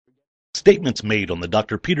Statements made on the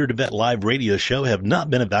Dr. Peter DeVette Live radio show have not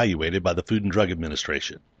been evaluated by the Food and Drug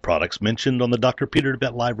Administration. Products mentioned on the Dr. Peter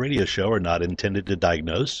DeVette Live radio show are not intended to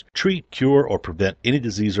diagnose, treat, cure, or prevent any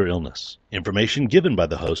disease or illness. Information given by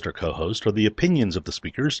the host or co-host are the opinions of the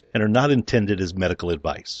speakers and are not intended as medical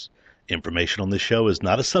advice. Information on this show is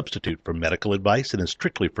not a substitute for medical advice and is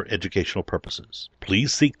strictly for educational purposes.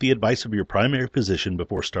 Please seek the advice of your primary physician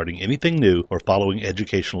before starting anything new or following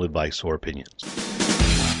educational advice or opinions.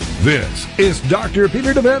 This is Dr.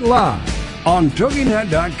 Peter DeVette Live on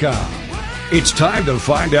TogiNet.com. It's time to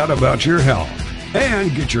find out about your health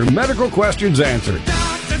and get your medical questions answered.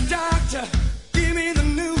 Doctor, give me the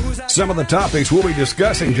news. Some of the topics we'll be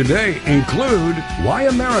discussing today include why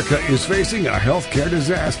America is facing a healthcare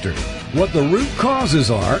disaster, what the root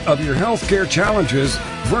causes are of your healthcare challenges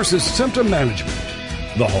versus symptom management,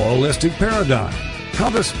 the holistic paradigm, how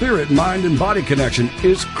the spirit, mind, and body connection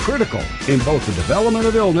is critical in both the development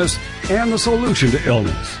of illness and the solution to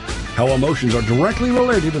illness, how emotions are directly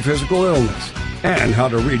related to physical illness, and how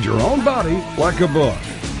to read your own body like a book.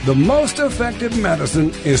 The most effective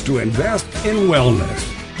medicine is to invest in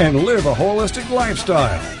wellness and live a holistic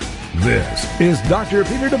lifestyle. This is Dr.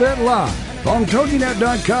 Peter DeVette Live on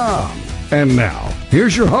TogiNet.com. And now,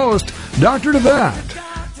 here's your host, Dr.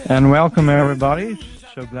 DeVette. And welcome, everybody.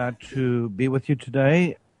 So glad to be with you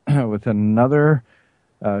today with another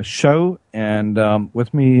show. And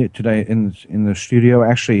with me today in the studio,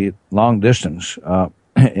 actually long distance,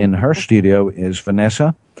 in her studio is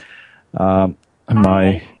Vanessa,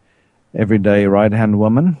 my everyday right-hand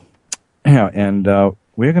woman. And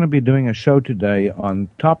we're going to be doing a show today on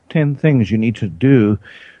top 10 things you need to do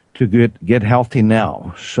to get healthy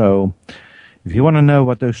now. So if you want to know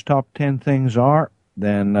what those top 10 things are,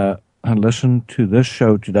 then and listen to this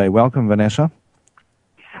show today. Welcome, Vanessa.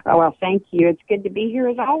 Oh, well, thank you. It's good to be here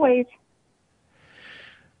as always.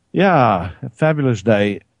 Yeah, a fabulous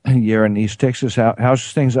day here in East Texas.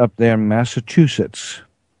 How's things up there in Massachusetts?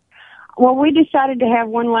 Well, we decided to have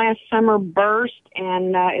one last summer burst,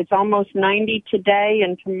 and it's almost 90 today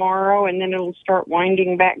and tomorrow, and then it'll start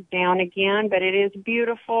winding back down again. But it is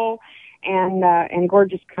beautiful and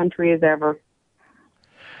gorgeous country as ever.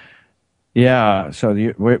 Yeah, so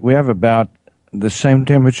we have about the same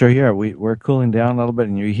temperature here. We're cooling down a little bit,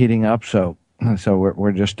 and you're heating up. So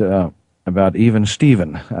we're just about even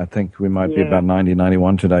Steven. I think we might be about 90,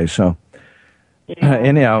 91 today. So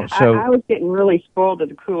anyhow, so I was getting really spoiled at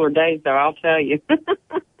the cooler days, though. I'll tell you.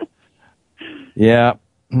 Yeah,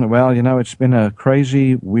 well, it's been a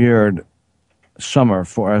crazy, weird summer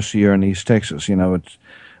for us here in East Texas.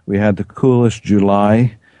 We had the coolest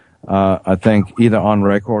July. I think either on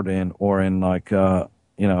record or in like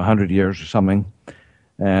 100 years or something,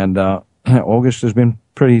 and August has been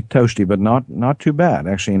pretty toasty, but not too bad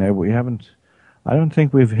actually. We haven't. I don't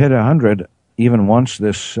think we've hit 100 even once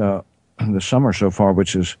this summer so far,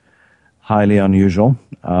 which is highly unusual.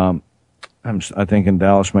 I think in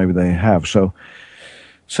Dallas maybe they have. So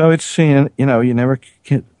it's you never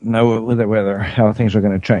know with the weather how things are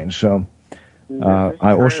going to change. So.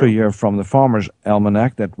 I also hear from the Farmer's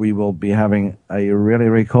Almanac that we will be having a really,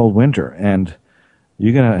 really cold winter, and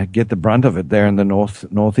you're going to get the brunt of it there in the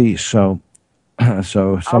northeast. So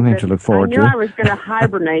something to look forward to. I knew I was going to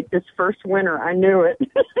hibernate this first winter. I knew it.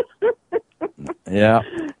 Yeah.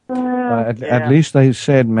 At least they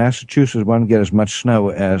said Massachusetts won't get as much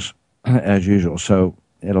snow as usual, so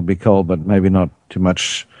it'll be cold, but maybe not too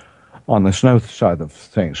much on the snow side of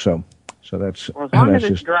things. So that's as long as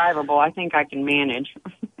it's drivable, I think I can manage.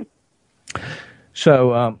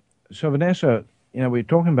 So Vanessa, we're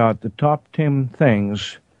talking about the top 10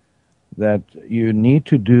 things that you need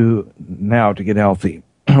to do now to get healthy,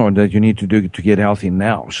 or that you need to do to get healthy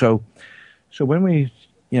now. So when we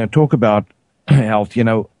talk about health,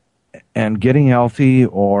 and getting healthy,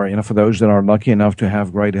 or for those that are lucky enough to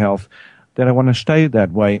have great health, that I want to stay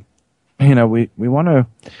that way. We want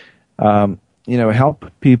to.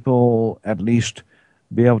 Help people at least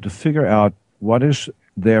be able to figure out what is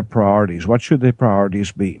their priorities. What should their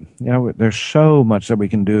priorities be? There's so much that we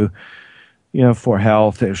can do, for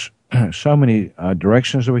health. There's so many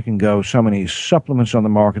directions that we can go, so many supplements on the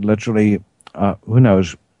market, literally, who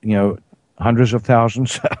knows, hundreds of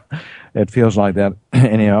thousands. It feels like that.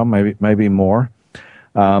 Anyhow, maybe more.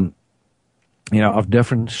 Of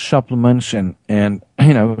different supplements and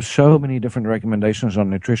so many different recommendations on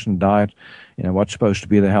nutrition, diet, what's supposed to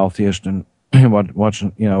be the healthiest and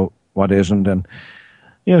what isn't. And,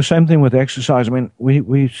 same thing with exercise. I mean,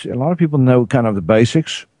 we a lot of people know kind of the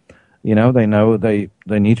basics. They know they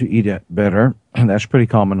need to eat better, and that's pretty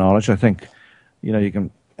common knowledge. I think, you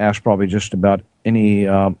can ask probably just about any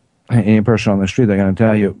any person on the street, they're going to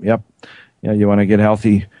tell you, yep, you want to get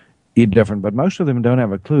healthy, eat different. But most of them don't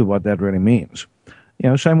have a clue what that really means.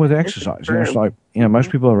 Same with exercise. It's like, most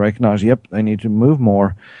people recognize, yep, they need to move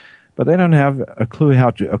more, but they don't have a clue how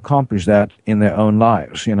to accomplish that in their own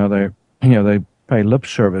lives. They pay lip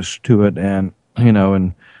service to it and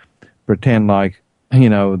pretend like,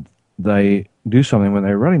 they do something when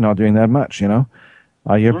they're really not doing that much.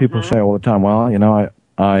 I hear people say all the time, well,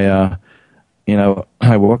 I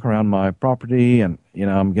walk around my property and,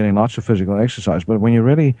 I'm getting lots of physical exercise. But when you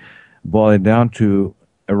really boil it down to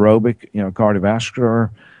aerobic, cardiovascular,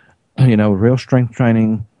 real strength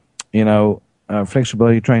training,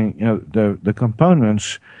 flexibility training, the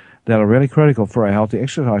components that are really critical for a healthy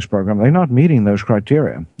exercise program, they're not meeting those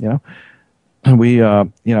criteria. We,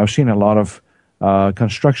 I've seen a lot of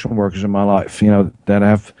construction workers in my life, that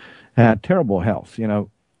have had terrible health,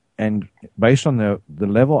 and based on the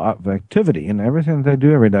level of activity and everything that they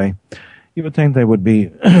do every day, you would think they would be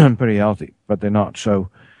pretty healthy, but they're not. So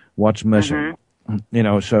what's missing?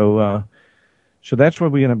 So that's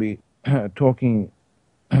what we're going to be talking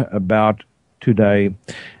about today.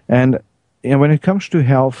 And when it comes to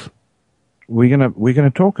health, we're going to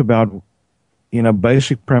talk about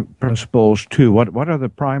basic principles too. What are the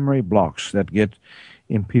primary blocks that get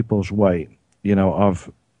in people's way,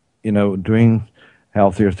 of doing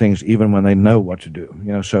healthier things even when they know what to do.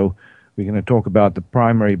 So we're going to talk about the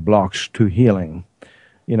primary blocks to healing,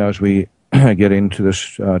 as we get into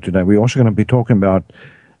this today. We're also going to be talking about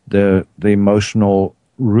the emotional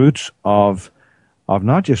roots of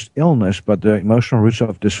not just illness, but the emotional roots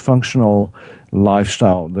of dysfunctional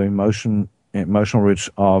lifestyle, the emotional roots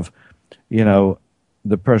of,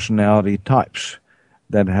 the personality types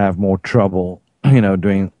that have more trouble,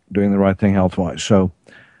 doing the right thing health-wise. So,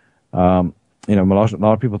 a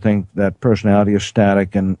lot of people think that personality is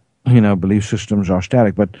static and, belief systems are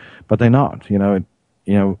static, but they're not.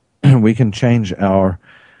 We can change our,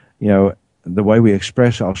 the way we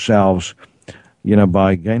express ourselves,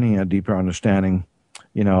 by gaining a deeper understanding,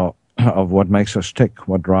 of what makes us tick,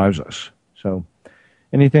 what drives us. So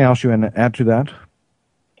anything else you want to add to that?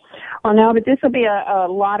 Well, no, but this will be a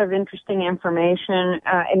lot of interesting information,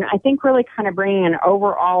 and I think really kind of bringing an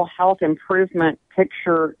overall health improvement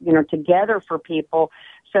picture, together for people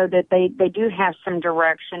so that they do have some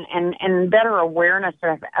direction and better awareness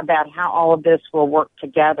about how all of this will work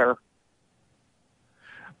together.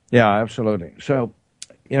 Yeah, absolutely. So,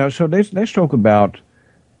 so let's talk about,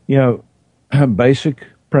 basic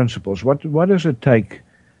principles. What does it take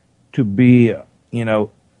to be,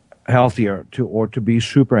 healthier to be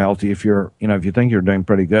super healthy if you're, if you think you're doing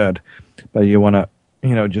pretty good, but you want to,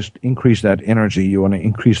 just increase that energy, you want to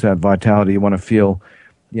increase that vitality, you want to feel,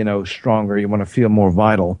 stronger, you want to feel more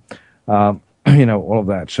vital, all of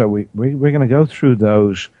that. So we're going to go through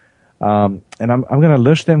those, and I'm going to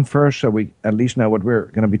list them first so we at least know what we're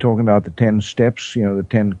going to be talking about, the 10 steps, the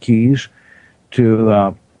 10 keys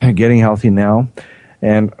to getting healthy now.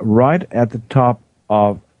 And right at the top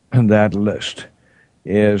of that list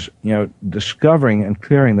is, discovering and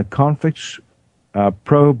clearing the conflicts,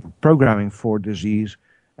 programming for disease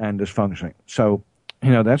and dysfunction. So,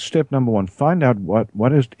 that's step number one. Find out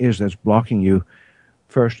what is that's blocking you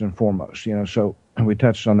first and foremost. So we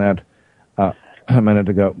touched on that a minute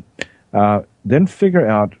ago. Then figure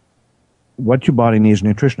out what your body needs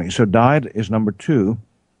nutritionally. So diet is number two,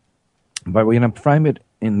 but we're going to frame it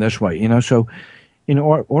in this way. So in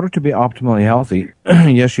order to be optimally healthy,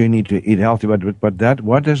 yes, you need to eat healthy, but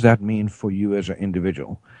what does that mean for you as an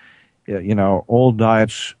individual? All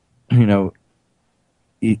diets,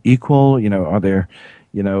 equal? Are there,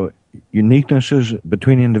 uniquenesses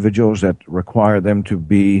between individuals that require them to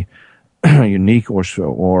be unique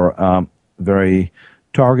or very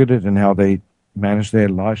targeted in how they manage their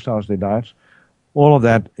lifestyles, their diets? All of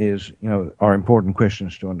that is, are important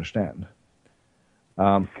questions to understand.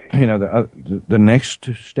 The next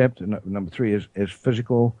step, number three, is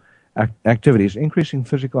physical activities, increasing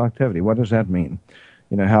physical activity. What does that mean?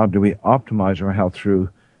 How do we optimize our health through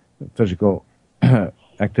physical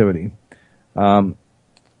activity? We're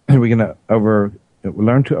going to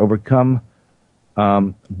learn to overcome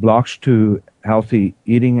blocks to healthy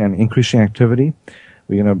eating and increasing activity.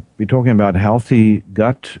 We're going to be talking about healthy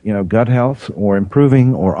gut, gut health, or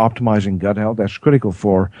improving or optimizing gut health. That's critical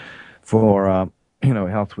for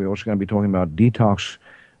health. We're also going to be talking about detox.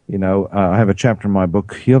 I have a chapter in my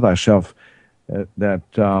book, Heal Thyself, that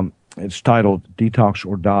it's titled Detox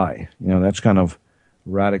or Die. That's kind of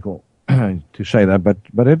radical to say that,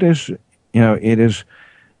 but it is, it is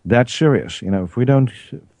that serious. If we don't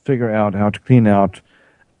figure out how to clean out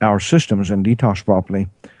our systems and detox properly,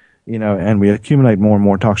 and we accumulate more and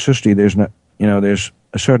more toxicity, there's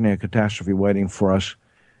certainly a catastrophe waiting for us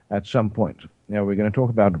at some point. Now, we're going to talk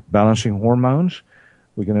about balancing hormones.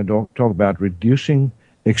 We're going to talk about reducing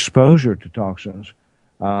exposure to toxins,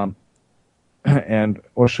 and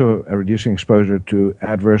also reducing exposure to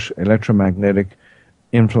adverse electromagnetic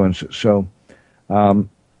influences. So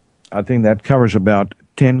I think that covers about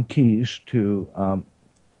 10 keys to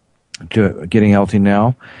getting healthy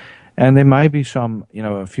now. And there may be some,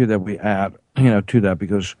 a few that we add, to that,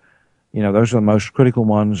 because, those are the most critical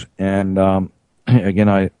ones. And again,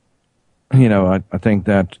 I think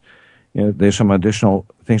that there's some additional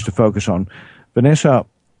things to focus on. Vanessa,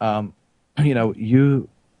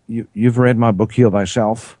 you've read my book, Heal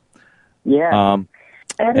Thyself. Yeah.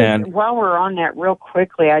 While we're on that real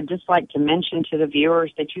quickly, I'd just like to mention to the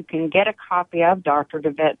viewers that you can get a copy of Dr.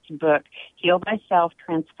 DeVette's book, Heal Thyself,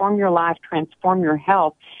 Transform Your Life, Transform Your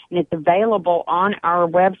Health, and it's available on our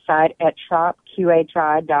website at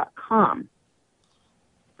shopqhi.com.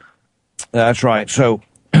 That's right. So,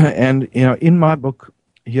 and, in my book,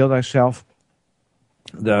 Heal Thyself,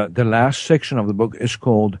 the last section of the book is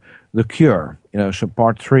called The Cure. So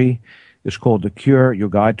part 3 is called The Cure, Your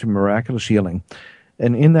Guide to Miraculous Healing.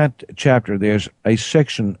 And in that chapter, there's a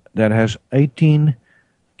section that has 18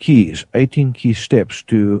 key steps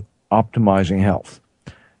to optimizing health.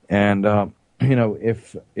 And,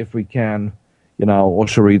 if we can, I'll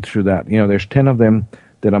also read through that. There's 10 of them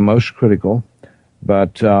that are most critical,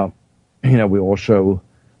 but, we also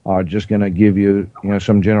are just going to give you,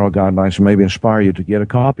 some general guidelines and maybe inspire you to get a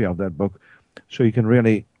copy of that book so you can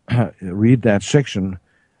really read that section,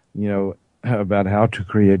 about how to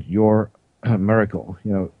create your miracle.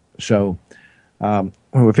 So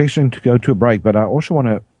we're fixing to go to a break, but I also want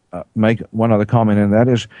to make one other comment, and that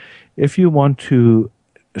is, if you want to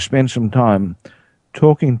spend some time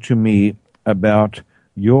talking to me about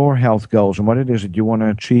your health goals and what it is that you want to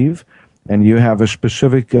achieve, and you have a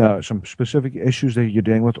specific some specific issues that you're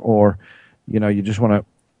dealing with, or you just want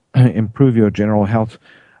to improve your general health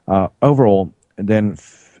overall, then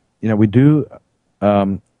we do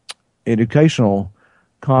educational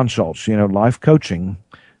consults, life coaching,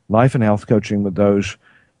 life and health coaching with those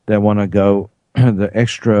that want to go the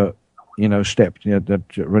extra step, that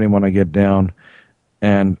really want to get down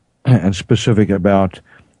and specific about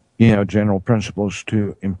general principles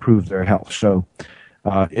to improve their health. So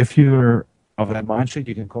if you're of that mindset,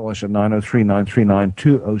 you can call us at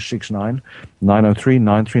 903-939-2069,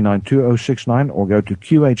 903-939-2069, or go to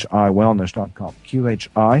QHIWellness.com,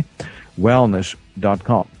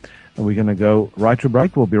 QHIWellness.com. And we're going to go right to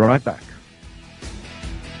break. We'll be right back.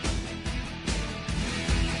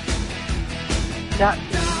 Doctor,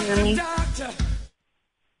 can you hear me?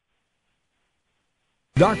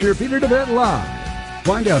 Dr. Peter DeVette Live.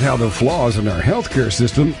 Find out how the flaws in our healthcare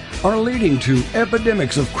system are leading to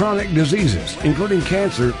epidemics of chronic diseases, including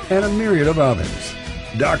cancer and a myriad of others.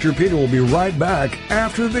 Dr. Peter will be right back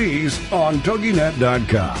after these on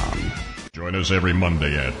TogiNet.com. Join us every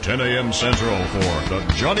Monday at 10 a.m. Central for the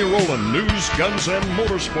Johnny Rowland News, Guns, and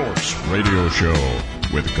Motorsports radio show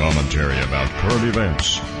with commentary about current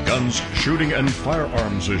events, guns, shooting, and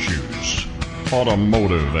firearms issues,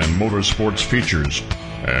 automotive and motorsports features,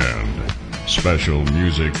 and special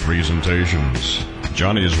music presentations.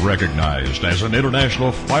 Johnny is recognized as an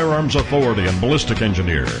international firearms authority and ballistic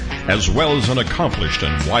engineer, as well as an accomplished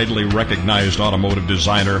and widely recognized automotive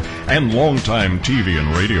designer and longtime TV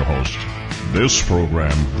and radio host. This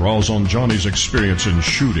program draws on Johnny's experience in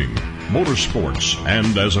shooting, motorsports,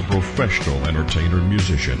 and as a professional entertainer and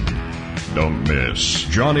musician. Don't miss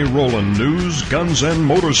Johnny Rowland News, Guns, and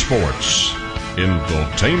Motorsports.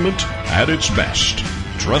 Infotainment at its best.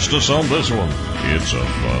 Trust us on this one. It's a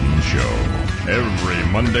fun show. Every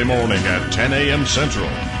Monday morning at 10 a.m. Central,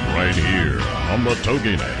 right here on the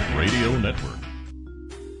TogiNet Radio Network.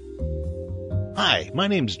 Hi, my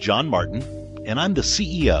name's John Martin, and I'm the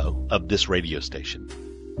CEO of this radio station.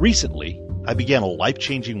 Recently, I began a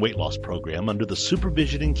life-changing weight loss program under the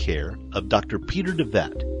supervision and care of Dr. Peter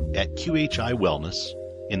DeVette at QHI Wellness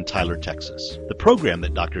in Tyler, Texas. The program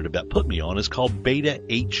that Dr. DeVette put me on is called Beta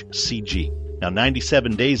HCG. Now,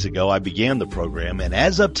 97 days ago, I began the program, and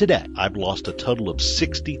as of today, I've lost a total of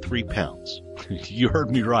 63 pounds. You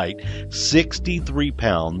heard me right, 63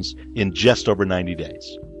 pounds in just over 90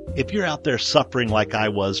 days. If you're out there suffering like I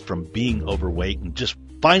was from being overweight and just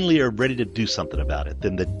finally are ready to do something about it,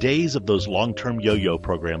 then the days of those long-term yo-yo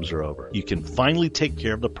programs are over. You can finally take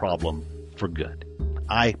care of the problem for good.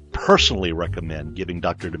 I personally recommend giving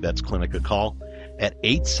Dr. DeVette's clinic a call at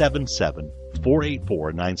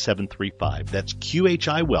 877-484-9735. That's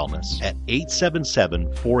QHI Wellness at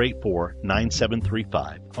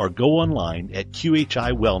 877-484-9735. Or go online at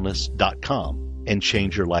QHIWellness.com and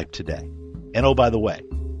change your life today. And oh, by the way,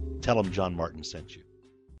 tell them John Martin sent you.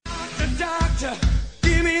 Doctor,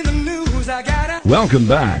 give me the news. Welcome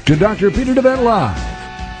back to Dr. Peter DeVette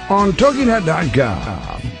Live on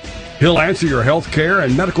TogiNet.com. He'll answer your health care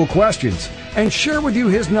and medical questions and share with you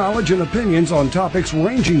his knowledge and opinions on topics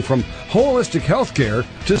ranging from holistic health care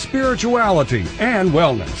to spirituality and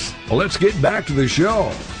wellness. Well, let's get back to the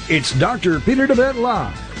show. It's Dr. Peter DeVette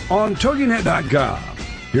Live on TogiNet.com.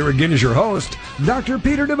 Here again is your host, Dr.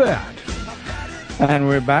 Peter DeVette. And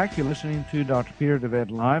we're back. You're listening to Dr. Peter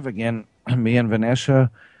DeVette Live. Again, me and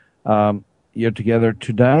Vanessa, you're together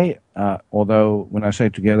today. Although when I say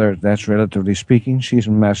together, that's relatively speaking. She's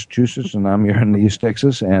in Massachusetts and I'm here in East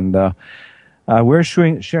Texas. And we're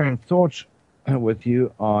sharing thoughts with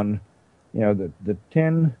you on, the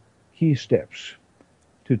 10 key steps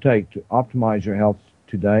to take to optimize your health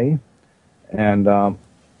today. And, or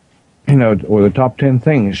the top 10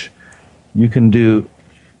 things you can do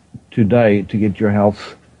today to get your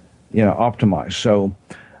health, optimized. So,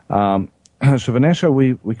 so Vanessa,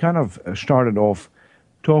 we kind of started off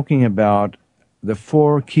talking about the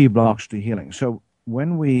 4 key blocks to healing. So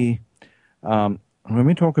when we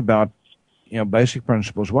talk about, basic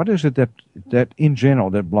principles, what is it that in general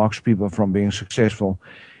that blocks people from being successful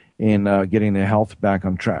in getting their health back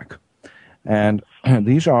on track? And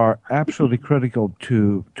these are absolutely critical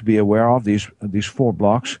to be aware of, these 4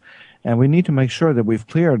 blocks. And we need to make sure that we've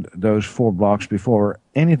cleared those 4 blocks before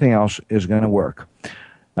anything else is going to work.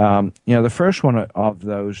 The first one of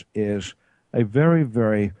those is a very,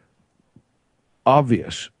 very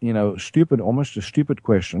obvious, almost a stupid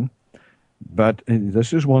question, but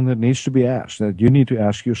this is one that needs to be asked, that you need to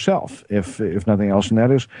ask yourself, if nothing else, and that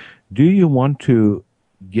is, do you want to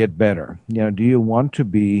get better? Do you want to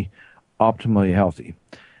be optimally healthy?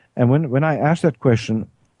 And when I ask that question,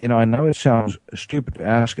 I know it sounds stupid to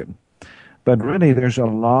ask it, but really, there's a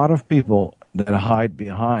lot of people that hide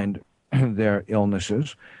behind their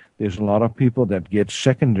illnesses. There's a lot of people that get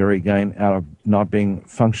secondary gain out of not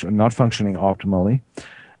functioning optimally.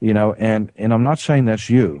 And I'm not saying that's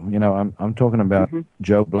you. I'm talking about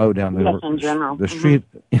Joe Blow down the street.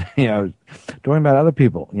 Talking about other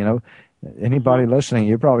people. Anybody listening,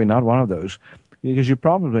 you're probably not one of those, because you're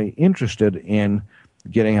probably interested in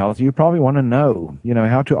getting healthy. You probably want to know,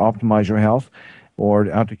 how to optimize your health, or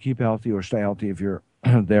how to keep healthy or stay healthy if you're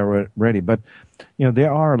there ready. But,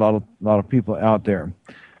 there are a lot of people out there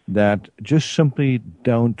that just simply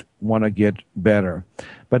don't want to get better.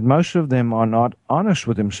 But most of them are not honest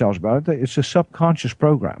with themselves about it. It's a subconscious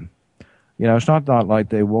program. It's not like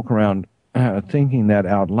they walk around thinking that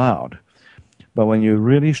out loud. But when you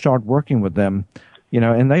really start working with them,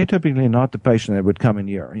 and they typically not the patient that would come in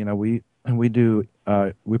here. We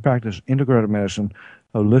practice integrative medicine,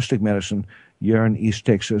 holistic medicine, here in East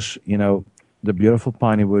Texas, the beautiful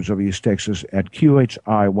piney woods of East Texas at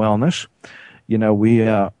QHI Wellness.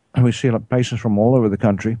 We see patients from all over the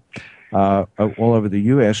country, all over the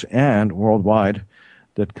U.S. and worldwide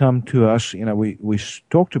that come to us. We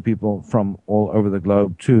talk to people from all over the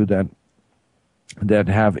globe, too, that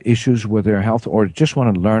have issues with their health or just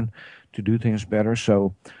want to learn to do things better.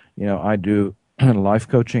 So, I do life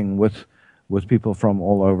coaching with people from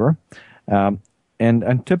all over. And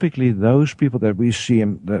typically those people that we see,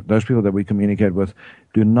 those people that we communicate with,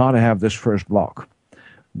 do not have this first block.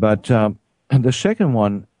 But the second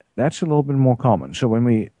one, that's a little bit more common. So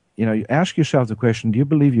when you ask yourself the question, do you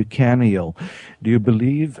believe you can heal? Do you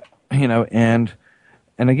believe, and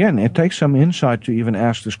again, it takes some insight to even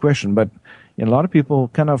ask this question, but a lot of people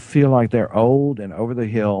kind of feel like they're old and over the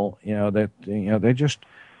hill, that they're just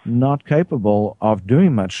not capable of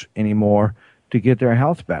doing much anymore to get their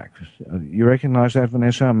health back. You recognize that,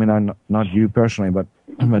 Vanessa? I mean, not you personally, but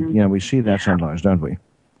we see that sometimes, don't we?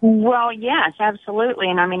 Well, yes, absolutely.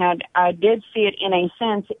 And I mean, I did see it in a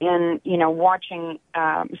sense in, watching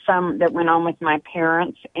some that went on with my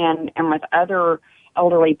parents and with other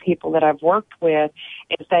elderly people that I've worked with,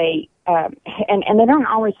 is they, and they don't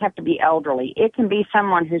always have to be elderly. It can be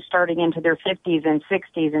someone who's starting into their 50s and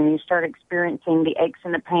 60s, and you start experiencing the aches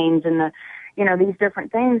and the pains and the, these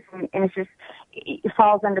different things. And it's just, it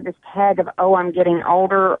falls under this tag of, oh, I'm getting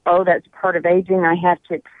older. Oh, that's part of aging. I have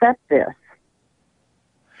to accept this.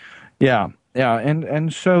 Yeah.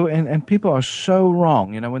 And so people are so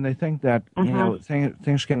wrong, when they think that,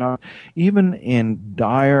 things cannot, even in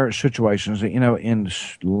dire situations, in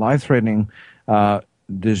life-threatening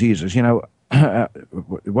diseases,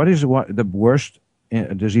 what is the worst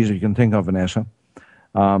disease you can think of, Vanessa?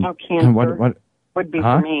 Cancer what would be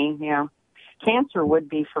for me, yeah. Cancer would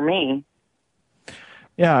be for me.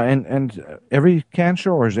 Yeah, and every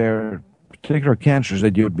cancer, or is there particular cancers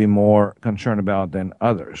that you'd be more concerned about than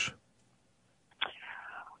others?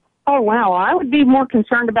 Oh, wow. I would be more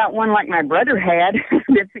concerned about one like my brother had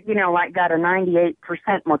that's, like got a 98%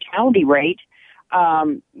 mortality rate.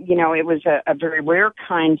 It was a very rare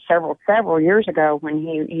kind several years ago when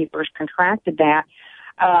he first contracted that.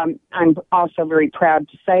 I'm also very proud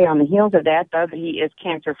to say on the heels of that, though, that he is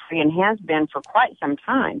cancer-free and has been for quite some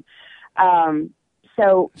time.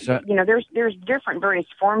 So there's different various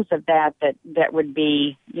forms of that would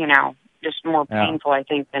be, just more painful, I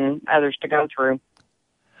think, than others to go through.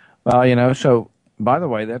 Well, so by the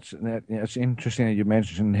way, that's interesting that you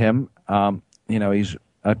mentioned him. He's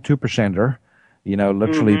a 2%er,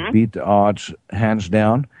 literally beat the odds hands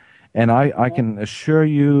down. And I can assure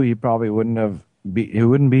you he probably wouldn't be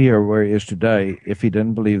here where he is today if he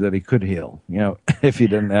didn't believe that he could heal. If he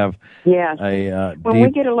didn't have When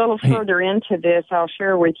we get a little further into this, I'll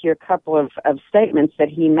share with you a couple of statements that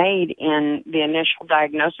he made in the initial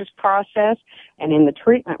diagnosis process and in the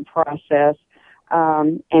treatment process.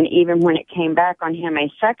 And even when it came back on him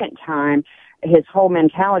a second time, his whole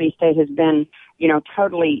mentality state has been,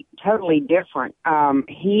 totally different.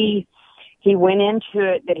 He went into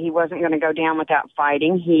it that he wasn't going to go down without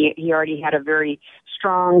fighting. He already had a very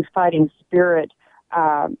strong fighting spirit,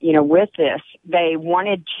 with this. They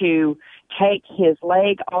wanted to take his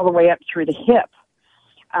leg all the way up through the hip,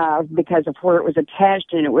 because of where it was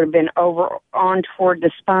attached, and it would have been over on toward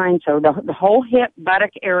the spine. So the whole hip,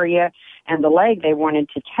 buttock area, and the leg they wanted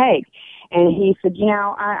to take. And he said,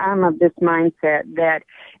 I'm of this mindset that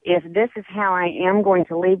if this is how I am going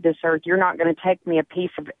to leave this earth, you're not going to take me a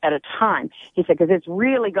piece at a time. He said, because it's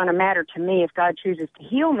really going to matter to me if God chooses to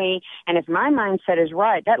heal me, and if my mindset is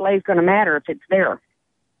right, that leg's going to matter if it's there.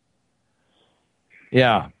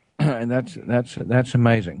 Yeah, and that's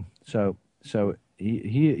amazing. So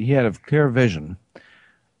he had a clear vision,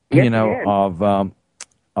 of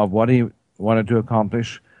what he wanted to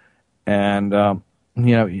accomplish, and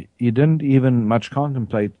you didn't even much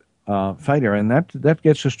contemplate failure, and that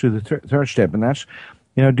gets us to the third step, and that's,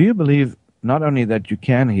 do you believe not only that you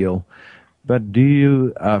can heal, but do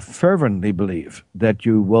you fervently believe that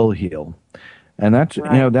you will heal? And that's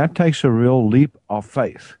right. That takes a real leap of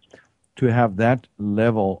faith to have that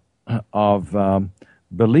level of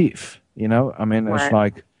belief. It's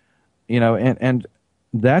like, and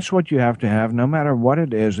that's what you have to have, no matter what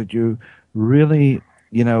it is that you really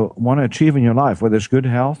want to achieve in your life, whether it's good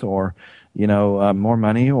health or, more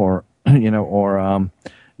money or, winning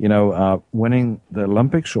the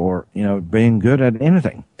Olympics or, being good at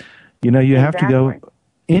anything. You have to go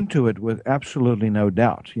into it with absolutely no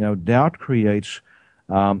doubt. Doubt creates,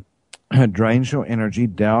 drains your energy.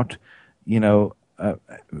 Doubt,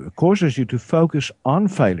 causes you to focus on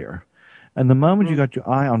failure. And the moment you got your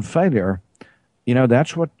eye on failure,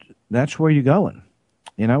 that's where you're going.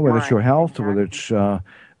 Whether it's your health, or whether it's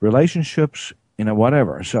relationships,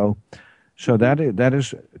 whatever. So that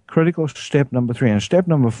is critical step number 3. And step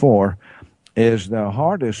number 4 is the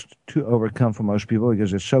hardest to overcome for most people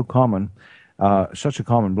because it's so common, such a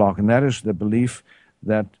common block, and that is the belief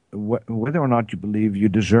that whether or not you believe you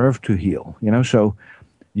deserve to heal. So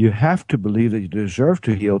you have to believe that you deserve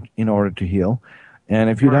to heal in order to heal, and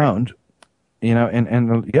if you don't,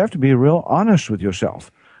 and you have to be real honest with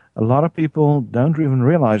yourself. A lot of people don't even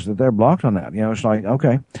realize that they're blocked on that. It's like,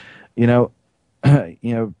 okay,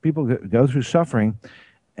 people go through suffering,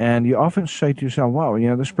 and you often say to yourself, wow,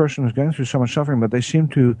 this person is going through so much suffering, but they seem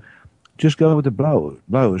to just go with the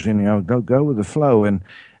blows, and, go with the flow, and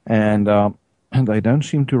they don't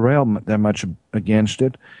seem to rail that much against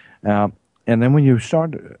it. And then when you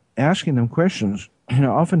start asking them questions,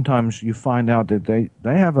 oftentimes you find out that they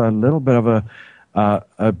have a little bit of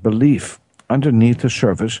a belief underneath the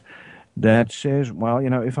surface that says, well,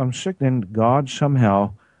 if I'm sick, then God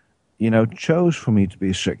somehow, chose for me to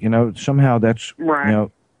be sick. Somehow that's, right.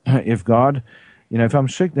 If God, if I'm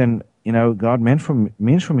sick, then, God means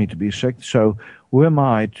for me to be sick. So who am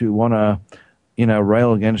I to want to,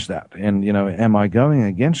 rail against that? And, am I going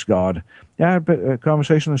against God? Yeah, I had a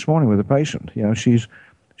conversation this morning with a patient.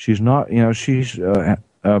 She's not, she's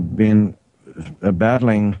been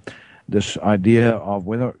battling this idea of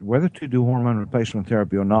whether to do hormone replacement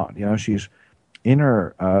therapy or not. She's in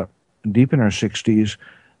her deep in her 60s.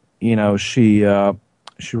 She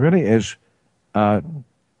really is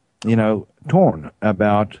torn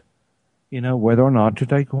about whether or not to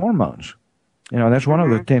take hormones. That's one of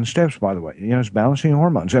the 10 steps, by the way. It's balancing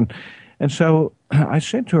hormones. And so I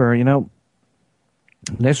said to her,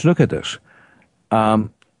 let's look at this.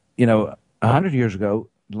 100 years ago,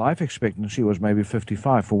 life expectancy was maybe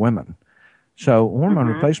 55 for women. So hormone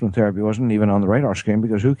replacement therapy wasn't even on the radar screen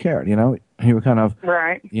because who cared? You were kind of,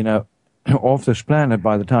 right. Off this planet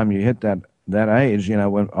by the time you hit that age,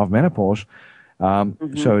 of menopause.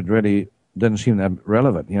 So it really didn't seem that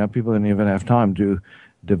relevant. People didn't even have time to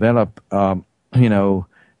develop,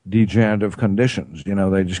 degenerative conditions.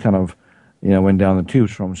 They just kind of, went down the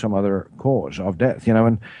tubes from some other cause of death,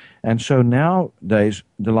 And so nowadays,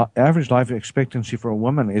 the average life expectancy for a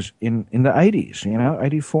woman is in the 80s,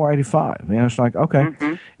 84, 85. It's like, okay,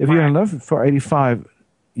 if you're going to live for 85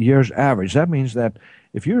 years average, that means that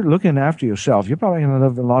if you're looking after yourself, you're probably going to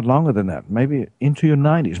live a lot longer than that, maybe into your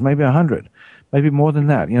 90s, maybe 100, maybe more than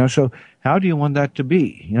that. So how do you want that to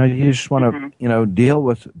be? You just want to, deal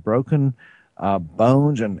with broken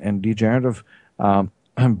bones and degenerative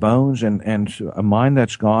bones and a mind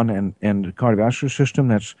that's gone and the cardiovascular system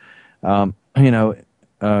that's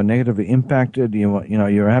negatively impacted.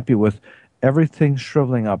 You're happy with everything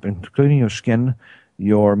shriveling up, including your skin,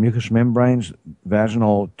 your mucous membranes,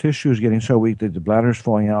 vaginal tissues getting so weak that the bladder's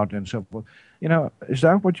falling out and so forth. Is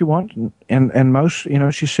that what you want? And most,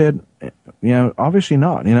 she said, obviously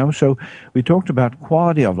not. So we talked about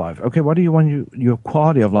quality of life. Okay, what do you want your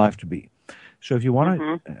quality of life to be? So if you want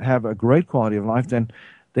to have a great quality of life, then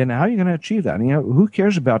how are you going to achieve that? Who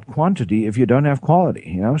cares about quantity if you don't have quality?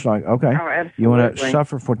 It's like, okay, you want to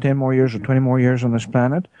suffer for 10 more years or 20 more years on this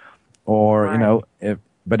planet? Or,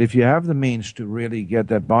 but if you have the means to really get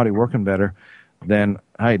that body working better, then,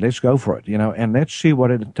 hey, let's go for it, and let's see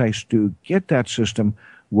what it takes to get that system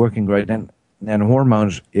working great. And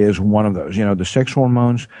hormones is one of those, the sex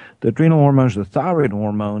hormones, the adrenal hormones, the thyroid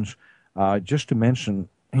hormones, just to mention,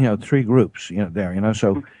 3 groups, there,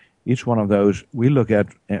 so each one of those we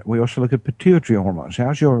also look at pituitary hormones.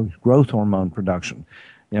 How's your growth hormone production?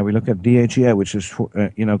 We look at DHEA, which is,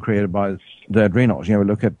 created by the adrenals. We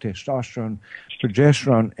look at testosterone,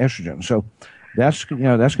 progesterone, estrogen. So that's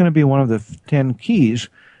going to be one of the 10 keys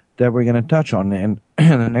that we're going to touch on. And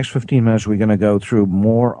in the next 15 minutes, we're going to go through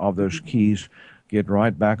more of those keys, get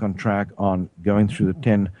right back on track on going through the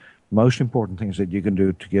 10 most important things that you can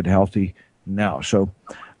do to get healthy now. So,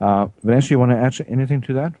 Vanessa, you want to add anything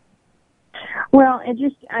to that? Well, it's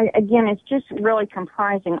just really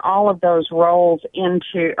comprising all of those roles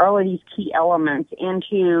into all of these key elements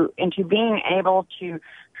into being able to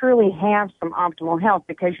truly have some optimal health,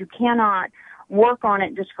 because you cannot work on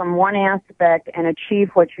it just from one aspect and achieve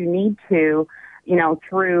what you need to,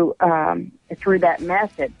 through that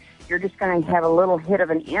method. You're just going to have a little hit of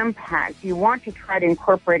an impact. You want to try to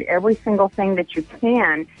incorporate every single thing that you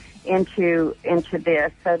can into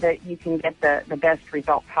this so that you can get the best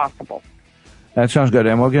result possible. That sounds good.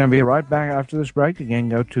 And we're going to be right back after this break. Again,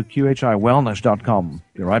 go to QHIWellness.com.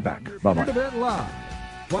 Be right back. Bye-bye.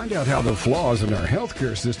 Find out how the flaws in our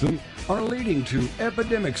healthcare system are leading to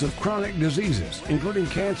epidemics of chronic diseases, including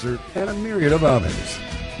cancer and a myriad of others.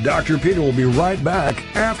 Dr. Peter will be right back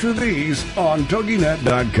after these on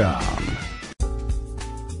TogiNet.com.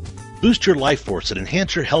 Boost your life force and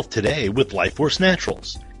enhance your health today with Life Force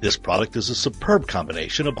Naturals. This product is a superb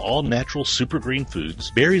combination of all natural super green foods,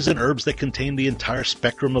 berries and herbs that contain the entire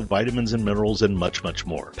spectrum of vitamins and minerals and much, much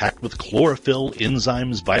more. Packed with chlorophyll,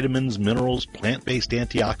 enzymes, vitamins, minerals, plant-based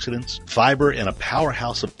antioxidants, fiber, and a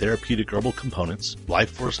powerhouse of therapeutic herbal components, Life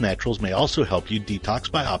Force Naturals may also help you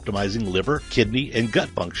detox by optimizing liver, kidney, and gut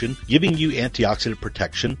function, giving you antioxidant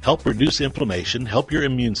protection, help reduce inflammation, help your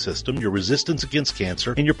immune system, your resistance against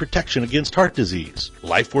cancer, and your protection against heart disease.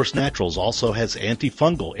 Life Force Naturals also has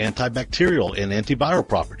antifungal, antibacterial, and antiviral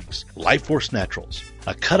properties. Life Force Naturals,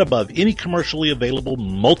 a cut above any commercially available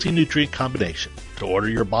multi-nutrient combination. To order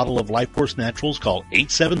your bottle of Life Force Naturals, call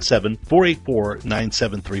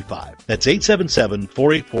 877-484-9735. That's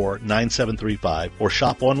 877-484-9735, or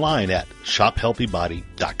shop online at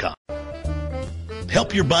shophealthybody.com.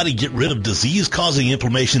 Help your body get rid of disease-causing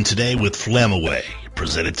inflammation today with Flamaway.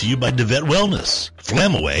 Presented to you by DeVette Wellness.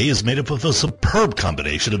 Flamaway is made up of a superb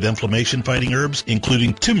combination of inflammation-fighting herbs,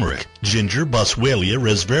 including turmeric, ginger, boswellia,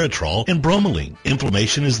 resveratrol, and bromelain.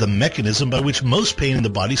 Inflammation is the mechanism by which most pain in the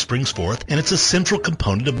body springs forth, and it's a central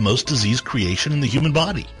component of most disease creation in the human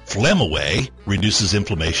body. Flamaway reduces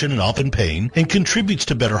inflammation and often pain, and contributes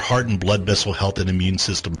to better heart and blood vessel health and immune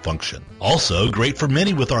system function. Also great for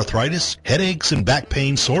many with arthritis, headaches and back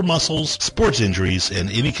pain, sore muscles, sports injuries, and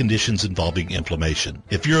any conditions involving inflammation.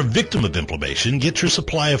 If you're a victim of inflammation, get your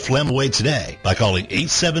supply of Flamaway today by calling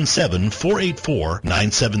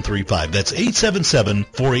 877-484-9735. That's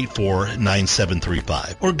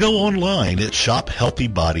 877-484-9735. Or go online at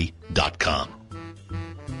shophealthybody.com.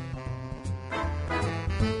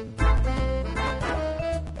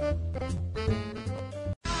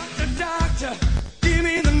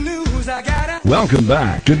 Welcome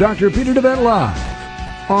back to Dr. Peter DeVette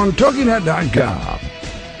Live on TogiNet.com.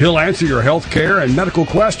 He'll answer your health care and medical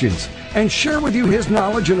questions and share with you his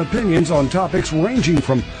knowledge and opinions on topics ranging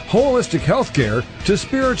from holistic health care to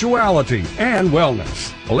spirituality and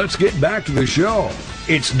wellness. Let's get back to the show.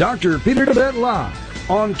 It's Dr. Peter DeVette Live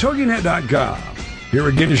on TogiNet.com. Here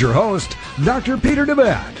again is your host, Dr. Peter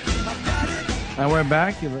DeVette. And we're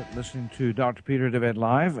back. You're listening to Dr. Peter DeVette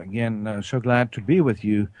Live. Again, so glad to be with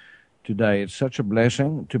you today. It's such a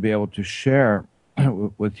blessing to be able to share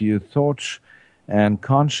with you thoughts and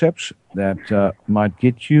concepts that might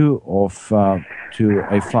get you off to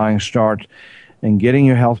a flying start and getting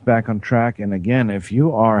your health back on track. And again, if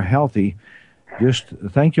you are healthy, just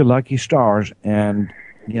thank your lucky stars and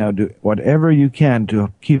do whatever you can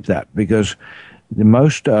to keep that, because the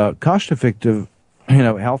most cost-effective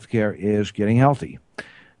healthcare is getting healthy.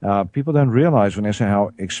 People don't realize when they say how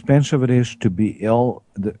expensive it is to be ill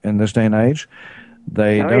in this day and age.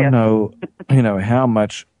 They don't know, how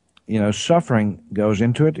much, suffering goes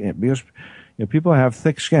into it, because people have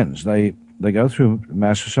thick skins. They go through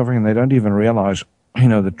massive suffering and they don't even realize,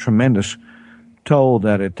 the tremendous toll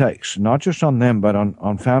that it takes, not just on them, but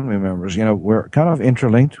on family members. We're kind of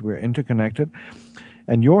interlinked, we're interconnected,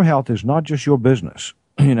 and your health is not just your business.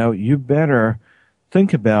 You better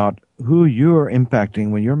think about who you're impacting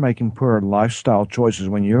when you're making poor lifestyle choices,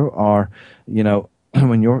 when you are,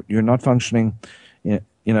 when you're not functioning,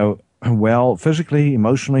 well, physically,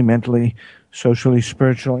 emotionally, mentally, socially,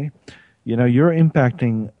 spiritually. You're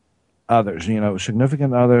impacting others,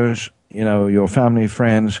 significant others, your family,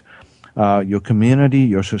 friends, your community,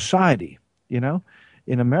 your society. In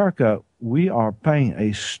America, we are paying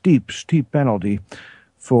a steep penalty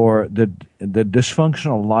for the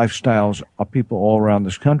dysfunctional lifestyles of people all around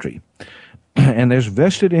this country. And there's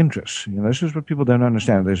vested interests. This is what people don't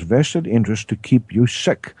understand. There's vested interests to keep you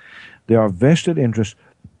sick. There are vested interests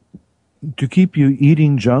to keep you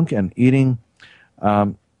eating junk and eating,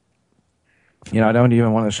 I don't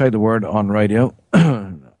even want to say the word on radio.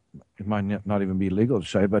 It might not even be legal to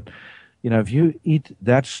say, but, if you eat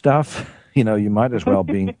that stuff, you might as well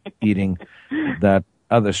be eating that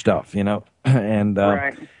other stuff, and,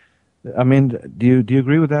 right. I mean, do you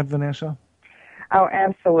agree with that, Vanessa? Oh,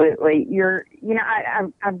 absolutely.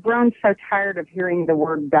 I've grown so tired of hearing the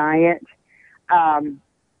word diet,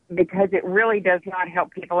 because it really does not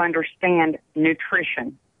help people understand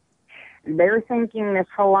nutrition. They're thinking this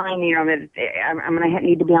whole line, that I'm going to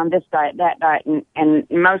need to be on this diet, that diet, and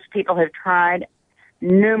most people have tried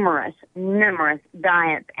numerous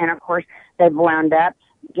diets, and of course they've wound up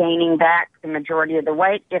gaining back the majority of the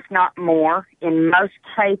weight, if not more, in most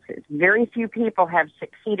cases. Very few people have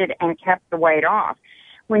succeeded and kept the weight off.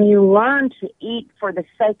 When you learn to eat for the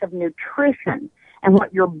sake of nutrition and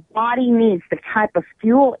what your body needs, the type of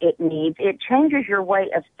fuel it needs, it changes your way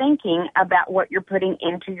of thinking about what you're putting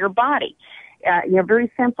into your body.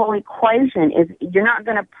 Very simple equation is you're not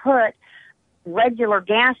going to put regular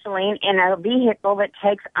gasoline in a vehicle that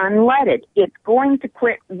takes unleaded. It's going to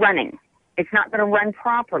quit running. It's not going to run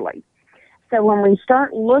properly. So when we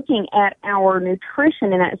start looking at our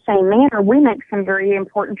nutrition in that same manner, we make some very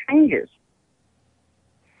important changes.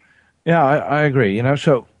 Yeah, I agree.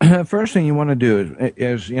 So first thing you want to do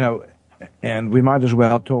is and we might as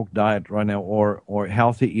well talk diet right now or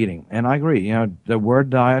healthy eating. And I agree, the word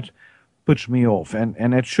diet puts me off.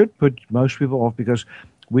 And it should put most people off because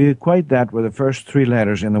we equate that with the first three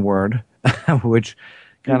letters in the word, which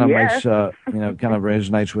kind of makes, kind of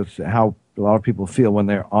resonates with how a lot of people feel when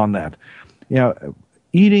they're on that.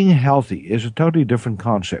 Eating healthy is a totally different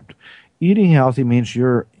concept. Eating healthy means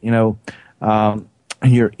you're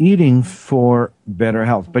eating for better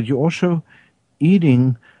health, but you're also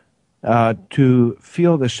eating to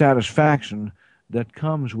feel the satisfaction that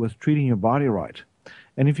comes with treating your body right.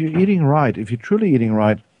 And if you're eating right, if you're truly eating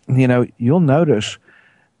right, you'll notice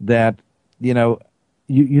that,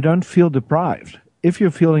 you don't feel deprived. If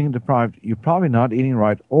you're feeling deprived, you're probably not eating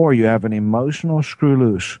right, or you have an emotional screw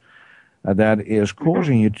loose that is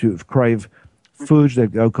causing you to crave foods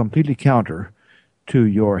that go completely counter to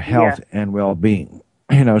your health and well-being.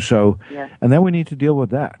 And then we need to deal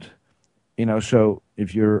with that. So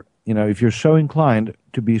if you're so inclined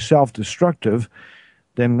to be self-destructive,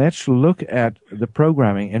 then let's look at the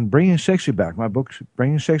programming and Bringing Sexy Back. My book,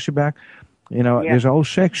 Bringing Sexy Back, there's a whole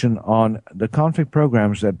section on the conflict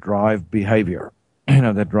programs that drive behavior,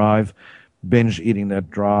 that drive binge eating, that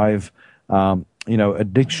drive,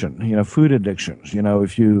 addiction, food addictions.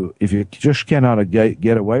 If you just cannot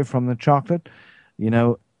get away from the chocolate,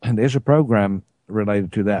 there's a program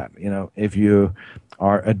related to that. If you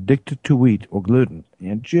are addicted to wheat or gluten,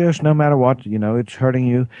 and just no matter what, it's hurting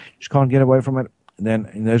you, just can't get away from it, then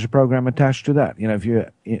there's a program attached to that. If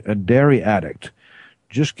you're a dairy addict,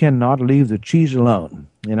 just cannot leave the cheese alone,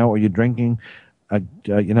 or you're drinking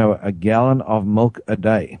a gallon of milk a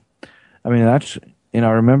day. I mean, that's, I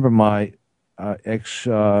remember my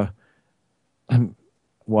ex-wife's,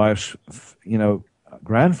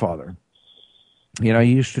 grandfather, he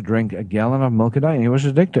used to drink a gallon of milk a day, and he was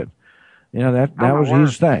addicted. That was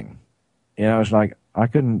his thing. It's like, I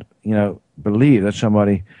couldn't, believe that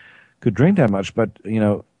somebody could drink that much, but,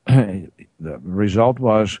 the result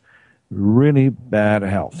was really bad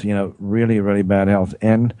health, really, really bad health.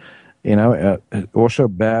 And, also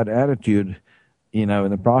bad attitude, in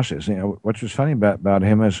the process. What was funny about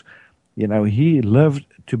him is, he lived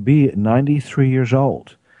to be 93 years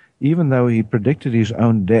old, even though he predicted his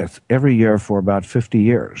own death every year for about 50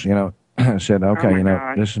 years, said, okay,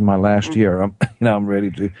 this is my last year. I'm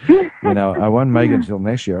ready to, I won't make it until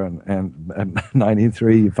next year. And at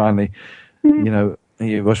 93, he finally,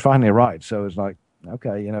 he was finally right. So it's like,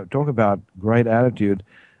 okay, talk about great attitude.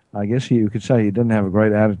 I guess you could say he didn't have a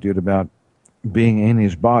great attitude about being in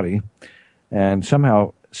his body, and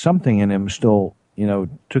somehow something in him still,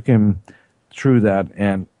 took him through that,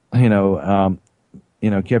 and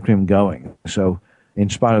kept him going. So, in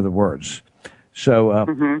spite of the words. So,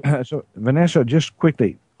 so Vanessa, just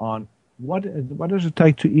quickly on what does it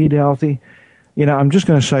take to eat healthy? I'm just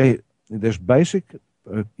going to say there's basic,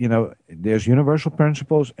 there's universal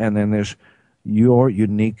principles, and then there's your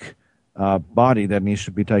unique body that needs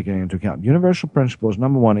to be taken into account. Universal principles: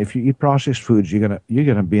 number one, if you eat processed foods, you're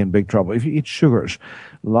gonna be in big trouble. If you eat sugars,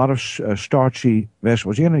 a lot of starchy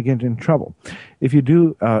vegetables, you're gonna get in trouble. If you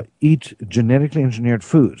do eat genetically engineered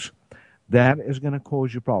foods, that is going to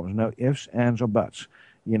cause you problems. No ifs, ands, or buts.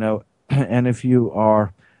 And if you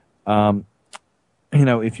are,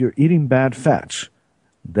 if you're eating bad fats,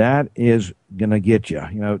 that is going to get you.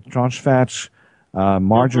 Trans fats,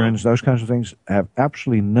 margarines, those kinds of things have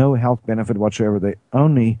absolutely no health benefit whatsoever. They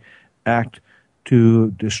only act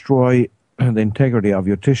to destroy the integrity of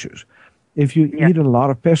your tissues. If you eat a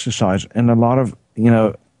lot of pesticides and a lot of,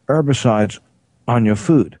 herbicides on your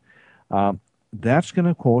food, that's going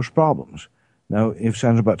to cause problems. No ifs,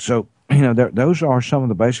 ands, or buts. So, those are some of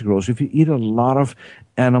the basic rules. If you eat a lot of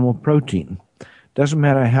animal protein, doesn't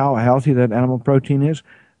matter how healthy that animal protein is,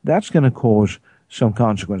 that's going to cause some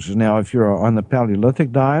consequences. Now, if you're on the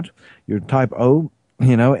Paleolithic diet, you're type O,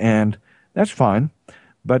 and that's fine,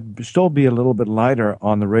 but still be a little bit lighter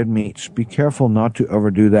on the red meats. Be careful not to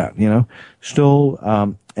overdo that,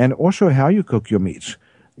 Still, and also how you cook your meats.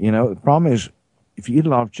 The problem is, if you eat a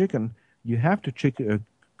lot of chicken, you have to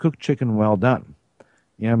cook chicken well done.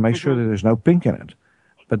 Make sure that there's no pink in it.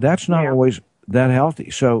 But that's not always that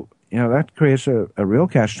healthy. So, that creates a real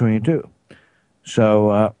catch-22.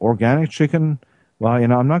 So, organic chicken, well,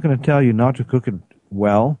 I'm not going to tell you not to cook it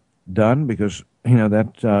well done, because,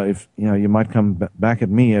 that, if, you might come back at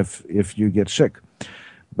me if you get sick.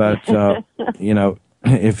 But,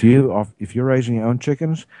 if you're raising your own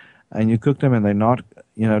chickens and you cook them and they're not,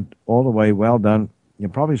 all the way well done,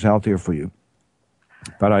 it probably is healthier for you.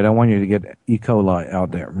 But I don't want you to get E. coli out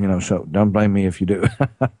there, so don't blame me if you do.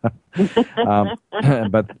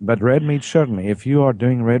 But red meat, certainly. If you are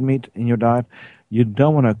doing red meat in your diet, you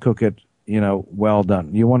don't want to cook it, well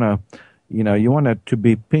done. You want to, you want it to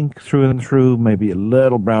be pink through and through, maybe a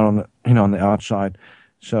little brown on the, on the outside.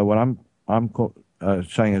 So what I'm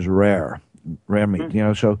saying is rare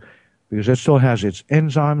meat, so because it still has its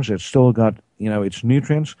enzymes, it's still got, its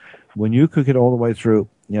nutrients. When you cook it all the way through,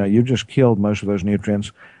 you've just killed most of those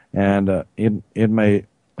nutrients, and it may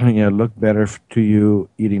look better to you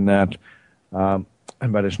eating that,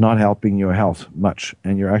 but it's not helping your health much,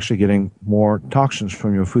 and you're actually getting more toxins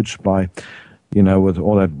from your food supply, with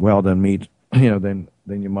all that well done meat, than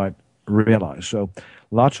you might realize. So,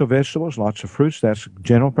 lots of vegetables, lots of fruits. That's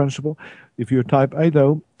general principle. If you're type A,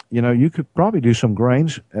 though, you could probably do some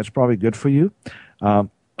grains. That's probably good for you.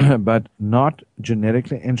 But not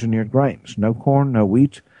genetically engineered grains. No corn, no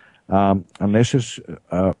wheat, unless it's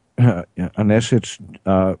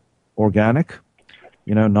organic,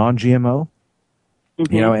 non-GMO.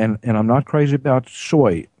 And I'm not crazy about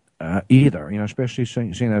soy either. Especially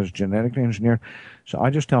seeing that it's genetically engineered. So I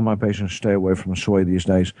just tell my patients to stay away from soy these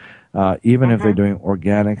days, even if they're doing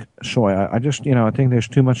organic soy. I just I think there's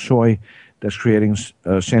too much soy that's creating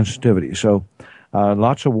sensitivity. So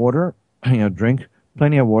lots of water. Drink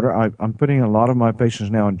plenty of water. I'm putting a lot of my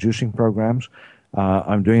patients now on juicing programs.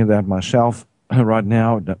 I'm doing that myself right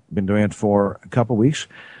now. Been doing it for a couple of weeks.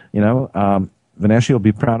 Vanessa, you'll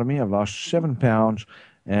be proud of me. I've lost 7 pounds,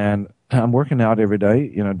 and I'm working out every day,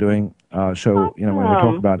 doing, so, when we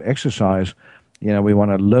talk about exercise, we want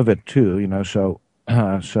to live it too, so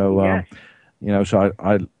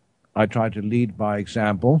I try to lead by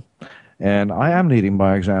example, and I am leading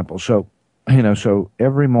by example. So, so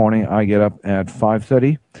every morning I get up at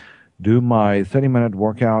 5:30, do my 30-minute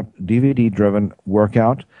workout, DVD-driven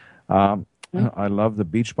workout. I love the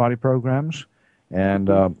Beachbody programs. And,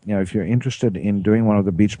 if you're interested in doing one of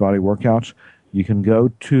the Beachbody workouts, you can go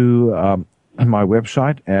to my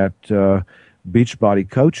website at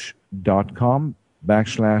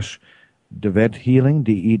beachbodycoach.com/DeWet Healing,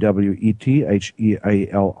 DEWET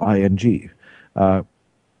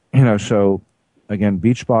HEALING. So again,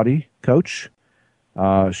 Beachbody Coach,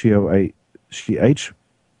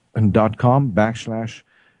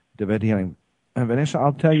 COACH.com/DeWet Healing. And Vanessa,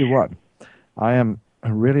 I'll tell you what, I am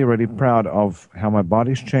really, really proud of how my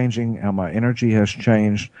body's changing, how my energy has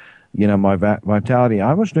changed, my vitality.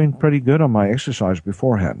 I was doing pretty good on my exercise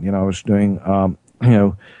beforehand. I was doing,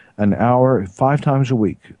 an hour 5 times a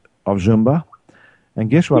week of Zumba. And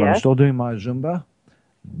guess what? Yes. I'm still doing my Zumba,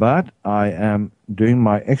 but I am doing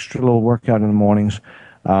my extra little workout in the mornings.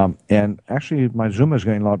 And actually, my Zumba is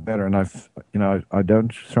getting a lot better. And I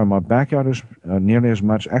don't throw my back out nearly as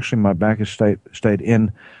much. Actually, my back has stayed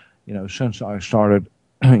in, since I started,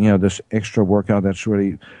 this extra workout that's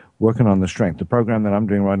really working on the strength. The program that I'm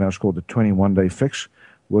doing right now is called the 21-Day Fix.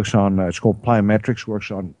 Works on, it's called plyometrics,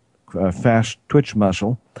 works on fast twitch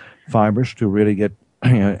muscle fibers to really get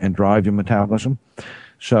and drive your metabolism.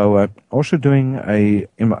 So also doing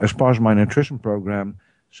as part of my nutrition program,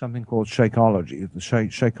 something called Shakeology. The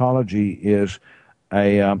Shakeology is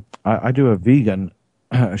I do a vegan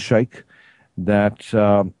shake that,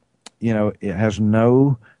 it has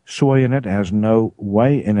no soy in it, has no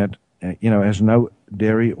whey in it, has no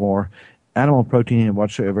dairy or animal protein in it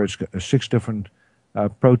whatsoever. It's 6 different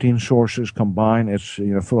protein sources combined. It's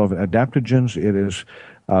full of adaptogens. It is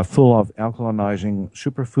full of alkalinizing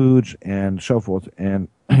superfoods and so forth. And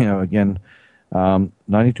again,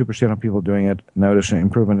 92% of people doing it notice an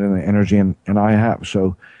improvement in the energy, and I have.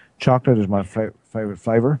 So chocolate is my favorite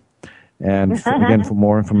flavor. And again, for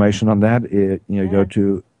more information on that, go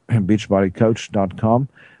to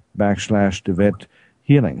beachbodycoach.com/DeWet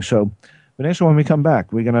Healing. So, Vanessa, when we come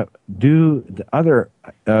back, we're going to do the other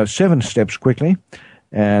 7 steps quickly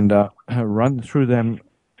and run through them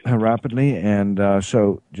rapidly. And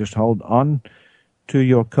so just hold on to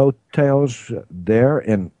your coattails there,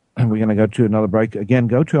 and we're going to go to another break. Again,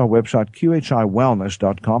 go to our website,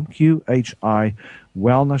 QHIWellness.com,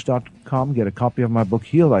 QHIWellness.com. Get a copy of my book,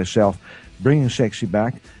 Heal Thyself, Bringing Sexy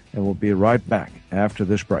Back, and we'll be right back after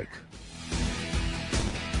this break.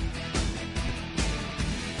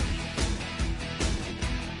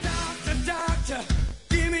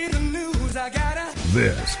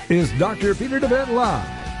 This is Dr. Peter DeWet Live.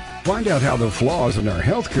 Find out how the flaws in our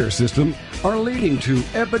healthcare system are leading to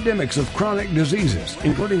epidemics of chronic diseases,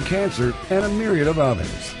 including cancer and a myriad of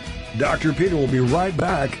others. Dr. Peter will be right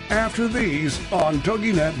back after these on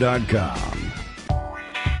TogiNet.com.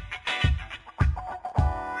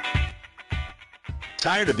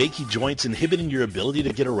 Tired of achy joints inhibiting your ability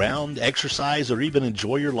to get around, exercise, or even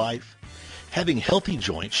enjoy your life? Having healthy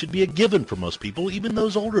joints should be a given for most people, even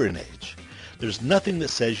those older in age. There's nothing that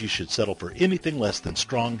says you should settle for anything less than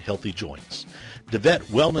strong, healthy joints. DeWet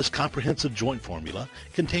Wellness Comprehensive Joint Formula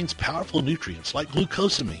contains powerful nutrients like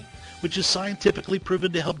glucosamine, which is scientifically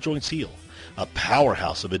proven to help joints heal. A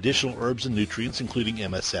powerhouse of additional herbs and nutrients including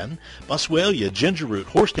MSM, boswellia, ginger root,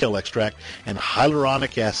 horsetail extract, and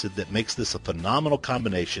hyaluronic acid that makes this a phenomenal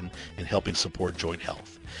combination in helping support joint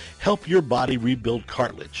health. Help your body rebuild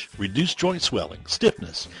cartilage, reduce joint swelling,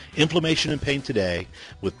 stiffness, inflammation, and pain today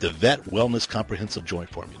with the DeWet Wellness Comprehensive Joint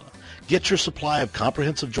Formula. Get your supply of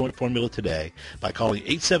Comprehensive Joint Formula today by calling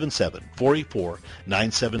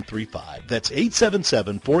 877-484-9735. That's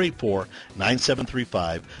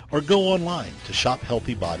 877-484-9735, or go online to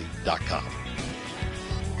shophealthybody.com.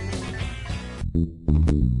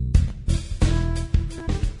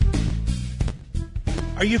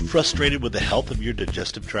 Are you frustrated with the health of your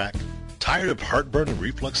digestive tract? Tired of heartburn and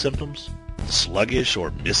reflux symptoms? Sluggish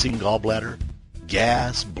or missing gallbladder?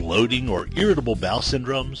 Gas, bloating, or irritable bowel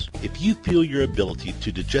syndromes? If you feel your ability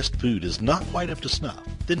to digest food is not quite up to snuff,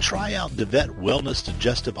 then try out DeWet Wellness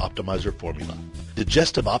Digestive Optimizer Formula.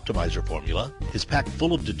 Digestive Optimizer Formula is packed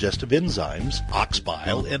full of digestive enzymes, ox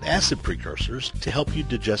bile, and acid precursors to help you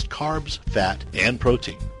digest carbs, fat, and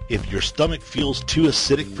protein. If your stomach feels too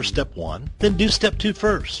acidic for step 1, then do step 2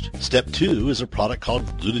 first. Step 2 is a product called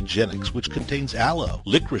Glutagenics, which contains aloe,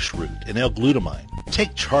 licorice root, and L-glutamine.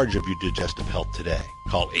 Take charge of your digestive health today.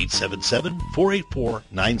 Call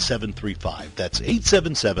 877-484-9735. That's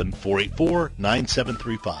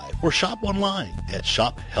 877-484-9735. Or shop online at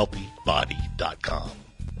shophealthybody.com.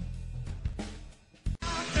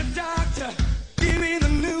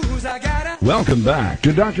 Welcome back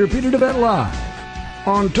to Dr. Peter DeVette Live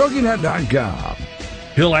on TogiNet.com.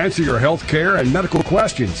 He'll answer your health care and medical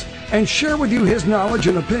questions and share with you his knowledge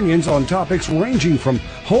and opinions on topics ranging from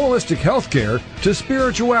holistic health care to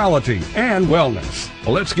spirituality and wellness.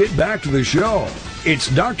 Let's get back to the show. It's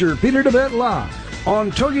Dr. Peter DeVette Live on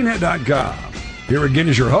TogiNet.com. Here again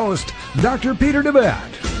is your host, Dr. Peter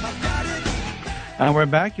DeVette. And we're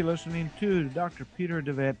back. You're listening to Dr. Peter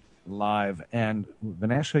DeVette Live. And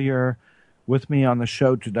Vanessa, you're with me on the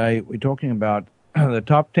show today. We're talking about the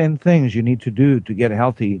top 10 things you need to do to get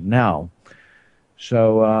healthy now.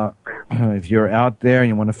 So if you're out there and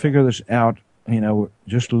you want to figure this out,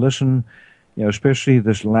 just listen, especially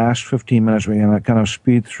this last 15 minutes. We're going to kind of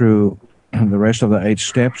speed through the rest of the 8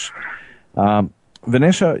 steps.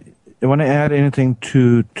 Vanessa, you want to add anything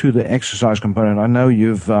to the exercise component? I know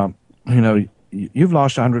you've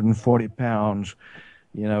lost 140 pounds.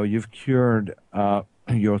 You've cured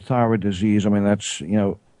your thyroid disease. I mean, that's,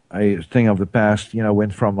 a thing of the past,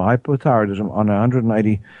 went from hypothyroidism on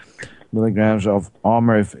 180 milligrams of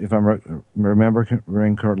Armour, if I'm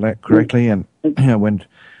remembering correctly, and went,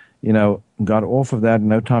 got off of that,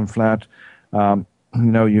 no time flat.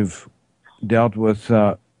 You've dealt with,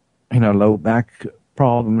 low back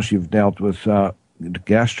problems. You've dealt with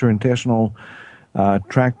gastrointestinal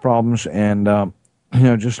tract problems, and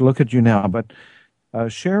just look at you now. But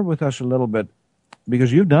share with us a little bit,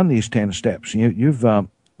 because you've done these 10 steps. You've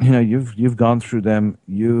gone through them.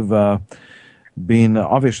 You've been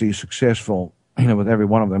obviously successful, with every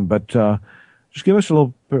one of them. But just give us a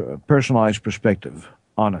little personalized perspective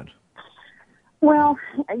on it. Well,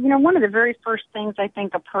 one of the very first things I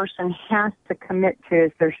think a person has to commit to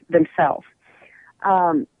is themselves.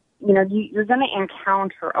 You're going to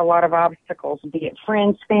encounter a lot of obstacles, be it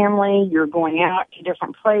friends, family. You're going out to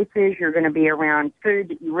different places. You're going to be around food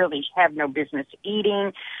that you really have no business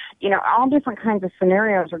eating. All different kinds of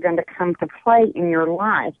scenarios are going to come to play in your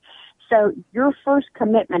life. So your first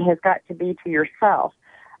commitment has got to be to yourself.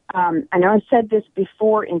 I know I said this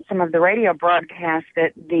before in some of the radio broadcasts,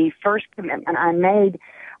 that the first commitment I made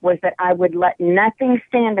was that I would let nothing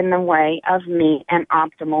stand in the way of me and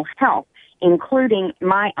optimal health, including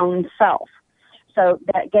my own self. So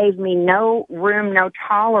that gave me no room, no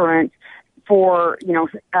tolerance for,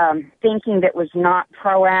 thinking that was not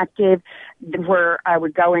proactive, where I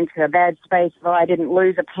would go into a bad space. Well, I didn't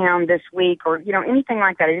lose a pound this week, or, anything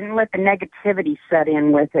like that. I didn't let the negativity set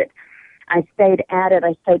in with it. I stayed at it.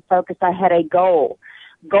 I stayed focused. I had a goal.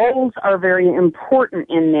 Goals are very important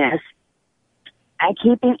in this.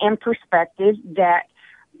 Keeping in perspective that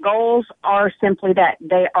goals are simply that.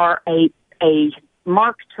 They are a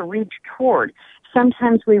mark to reach toward.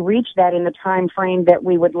 Sometimes we reach that in the time frame that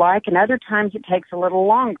we would like, and other times it takes a little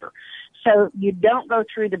longer. So you don't go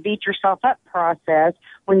through the beat yourself up process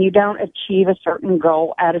when you don't achieve a certain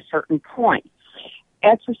goal at a certain point.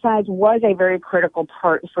 Exercise was a very critical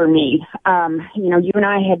part for me. You and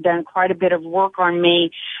I had done quite a bit of work on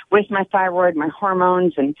me with my thyroid, my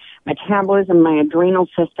hormones, and metabolism, my adrenal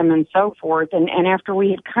system, and so forth. And after we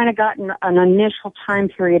had kind of gotten an initial time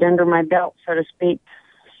period under my belt, so to speak,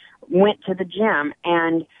 went to the gym.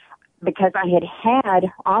 And because I had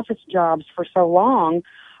office jobs for so long,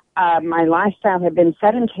 my lifestyle had been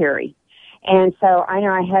sedentary. And so I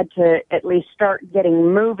know I had to at least start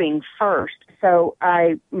getting moving first. So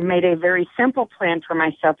I made a very simple plan for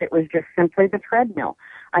myself. It was just simply the treadmill.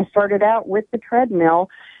 I started out with the treadmill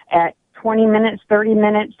at 20 minutes, 30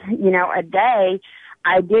 minutes, a day.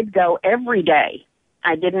 I did go every day.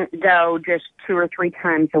 I didn't go just 2 or 3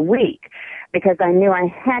 times a week, because I knew I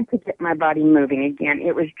had to get my body moving again.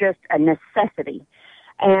 It was just a necessity.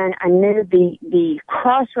 And I knew the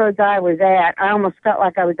crossroads I was at, I almost felt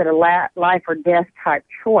like I was at a life or death type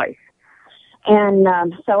choice. And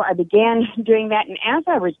so I began doing that. And as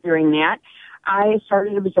I was doing that, I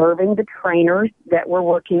started observing the trainers that were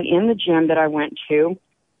working in the gym that I went to.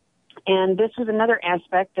 And this was another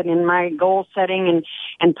aspect that in my goal setting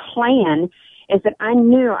and plan is that I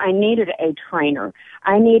knew I needed a trainer.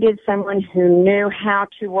 I needed someone who knew how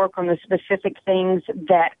to work on the specific things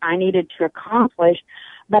that I needed to accomplish,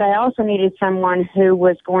 but I also needed someone who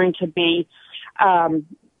was going to be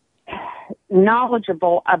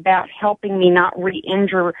knowledgeable about helping me not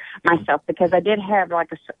re-injure myself, because I did have like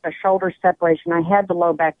a shoulder separation. I had the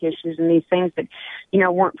low back issues and these things that,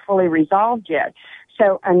 weren't fully resolved yet.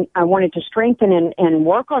 So I wanted to strengthen and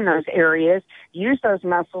work on those areas, use those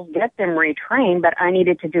muscles, get them retrained, but I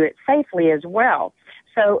needed to do it safely as well.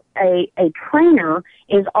 So a trainer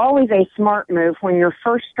is always a smart move when you're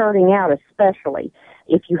first starting out, especially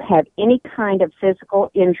if you have any kind of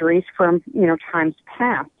physical injuries from, times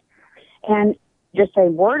past. And just a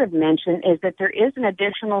word of mention is that there is an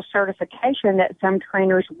additional certification that some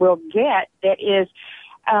trainers will get that is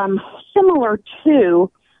similar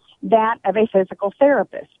to that of a physical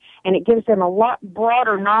therapist. And it gives them a lot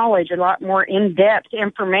broader knowledge, a lot more in-depth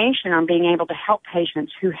information on being able to help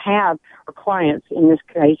patients who have, or clients in this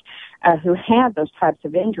case, who have those types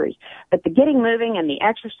of injuries. But the getting moving and the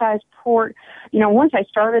exercise part, once I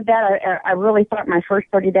started that, I really thought my first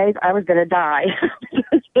 30 days I was going to die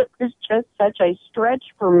because it was just such a stretch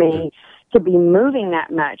for me to be moving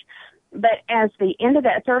that much. But as the end of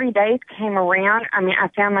that 30 days came around, I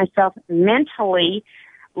found myself mentally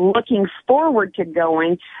looking forward to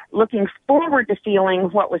going, looking forward to feeling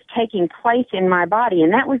what was taking place in my body.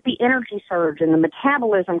 And that was the energy surge and the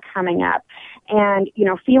metabolism coming up and,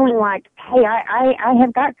 feeling like, hey, I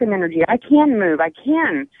have got some energy. I can move. I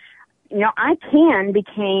can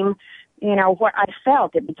became, what I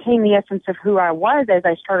felt. It became the essence of who I was as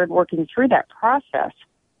I started working through that process.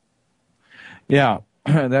 Yeah,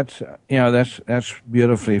 that's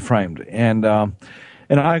beautifully framed. And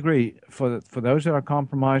I agree. For those that are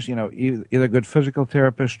compromised, either good physical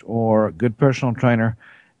therapist or good personal trainer,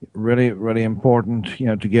 really, really important,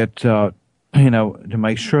 to get, to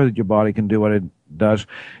make sure that your body can do what it does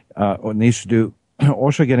or needs to do.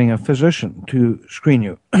 Also getting a physician to screen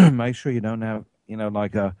you, make sure you don't have,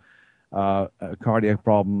 like a cardiac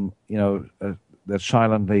problem, that's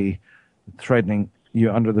silently threatening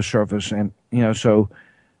you under the surface. And, so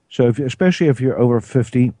especially if you're over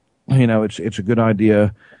 50, it's a good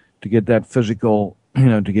idea to get that physical,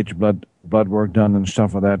 to get your blood work done and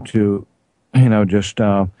stuff like that to, just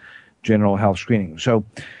general health screening. So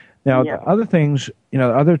now the other things,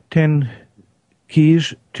 other 10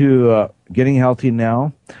 keys to getting healthy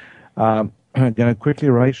now, I'm going to quickly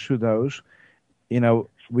race through those.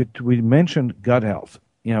 We mentioned gut health.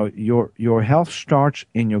 Your health starts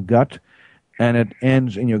in your gut and it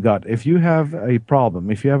ends in your gut. If you have a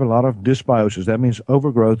problem, if you have a lot of dysbiosis, that means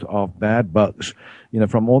overgrowth of bad bugs,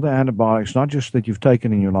 from all the antibiotics, not just that you've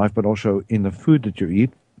taken in your life, but also in the food that you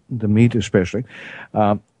eat, the meat especially,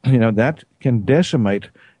 that can decimate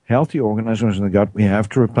healthy organisms in the gut. We have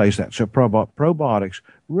to replace that. So probiotics,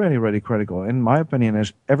 really, really critical. In my opinion,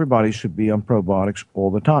 is everybody should be on probiotics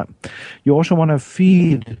all the time. You also want to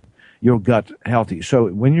feed your gut healthy. So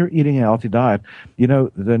when you're eating a healthy diet,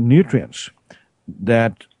 the nutrients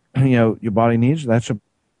that your body needs, that's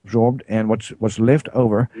absorbed, and what's left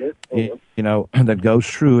over, that goes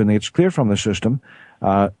through and it's cleared from the system.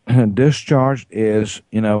 Discharge is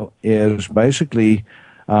basically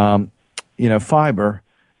fiber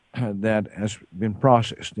that has been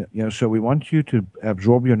processed. So we want you to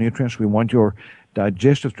absorb your nutrients. We want your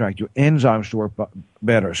digestive tract, your enzymes to work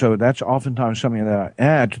better. So that's oftentimes something that I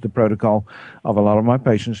add to the protocol of a lot of my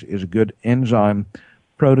patients is a good enzyme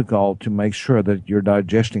protocol to make sure that you're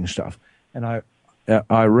digesting stuff. And I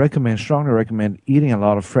strongly recommend eating a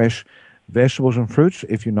lot of fresh vegetables and fruits.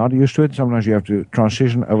 If you're not used to it, sometimes you have to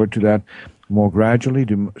transition over to that more gradually,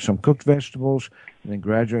 do some cooked vegetables, and then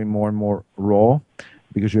gradually more and more raw,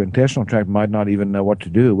 because your intestinal tract might not even know what to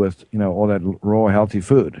do with, all that raw, healthy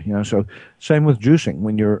food. So same with juicing.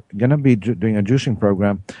 When you're going to be doing a juicing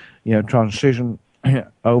program, transition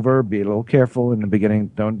over, be a little careful in the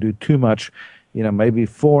beginning. Don't do too much, maybe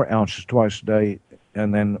 4 ounces twice a day,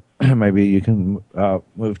 and then maybe you can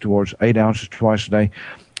move towards 8 ounces twice a day.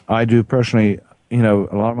 I do personally, a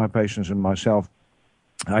lot of my patients and myself,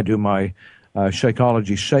 I do my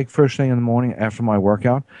Shakeology shake first thing in the morning after my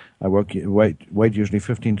workout. I wait usually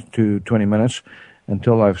 15 to 20 minutes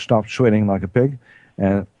until I've stopped sweating like a pig,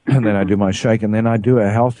 and then I do my shake, and then I do a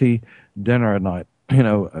healthy dinner at night.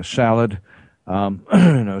 A salad, some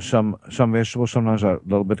vegetables, sometimes a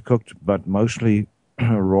little bit cooked, but mostly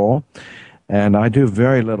raw. And I do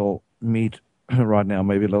very little meat right now,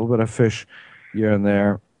 maybe a little bit of fish here and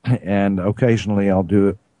there, and occasionally I'll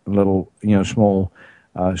do a little, small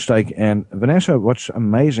steak. And Vanessa, what's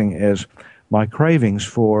amazing is my cravings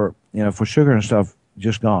for sugar and stuff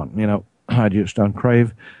just gone. I just don't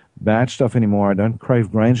crave bad stuff anymore. I don't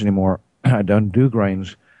crave grains anymore. I don't do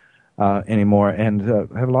grains anymore, and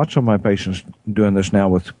have lots of my patients doing this now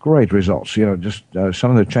with great results. Just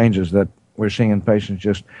some of the changes that we're seeing in patients,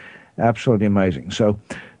 just absolutely amazing. So,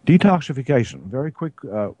 detoxification, very quick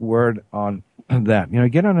word on that.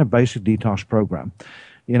 Get on a basic detox program.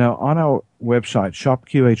 On our website, Shop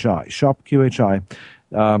QHI,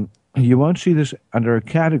 you won't see this under a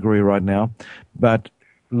category right now, but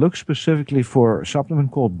look specifically for a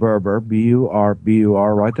supplement called Berber, B-U-R,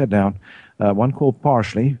 write that down, one called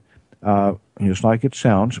Parsley, just like it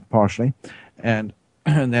sounds, Parsley, and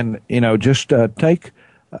then, just take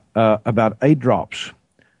about 8 drops,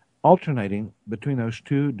 alternating between those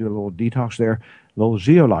two, do a little detox there, little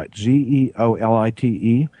zeolite,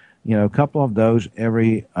 Z-E-O-L-I-T-E, a couple of those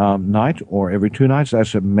every night or every 2 nights.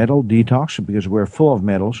 That's a metal detox because we're full of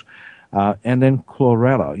metals. And then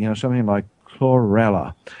chlorella, something like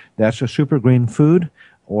chlorella. That's a super green food,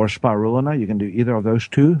 or spirulina. You can do either of those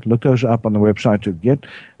two. Look those up on the website to get,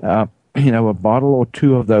 a bottle or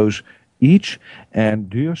 2 of those each,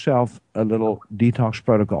 and do yourself a little detox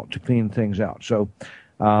protocol to clean things out. So,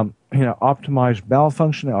 optimize bowel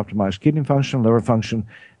function, optimize kidney function, liver function,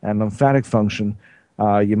 and lymphatic function.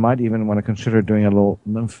 You might even want to consider doing a little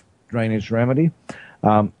lymph drainage remedy.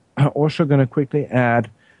 Also going to quickly add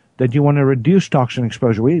that you want to reduce toxin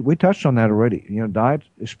exposure. We touched on that already. Diet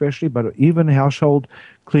especially, but even household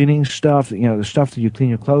cleaning stuff, the stuff that you clean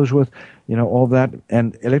your clothes with, all that,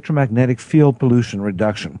 and electromagnetic field pollution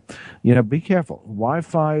reduction. Be careful.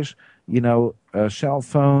 Wi-Fi's, cell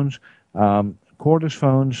phones, cordless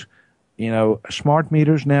phones, smart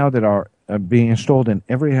meters now that are being installed in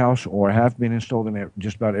every house or have been installed in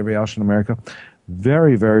just about every house in America.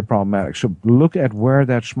 Very, very problematic. So look at where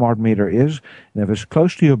that smart meter is. And if it's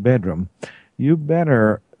close to your bedroom, you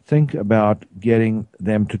better think about getting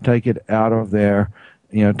them to take it out of there,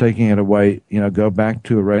 taking it away, go back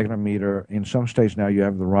to a regular meter. In some states now you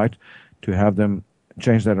have the right to have them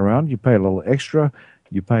change that around. You pay a little extra.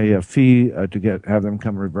 You pay a fee to have them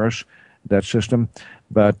come reverse that system.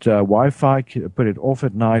 But Wi-Fi, put it off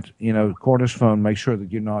at night. Cordless phone, make sure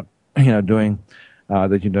that you're not, doing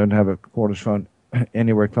that you don't have a cordless phone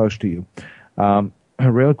anywhere close to you.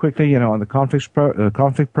 Real quickly, on the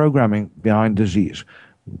conflict programming behind disease,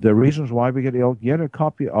 the reasons why we get ill. Get a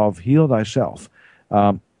copy of Heal Thyself.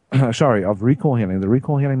 Of Recall Healing, the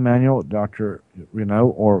Recall Healing Manual, Dr. Renaud,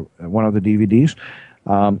 or one of the DVDs.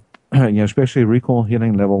 Especially Recall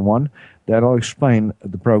Healing Level 1. That'll explain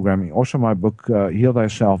the programming. Also, my book, Heal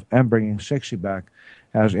Thyself and Bringing Sexy Back,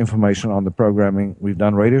 has information on the programming. We've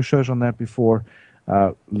done radio shows on that before.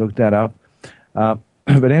 Look that up.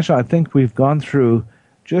 Vanessa, I think we've gone through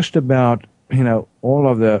just about, all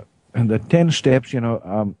of the 10 steps,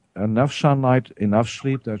 enough sunlight, enough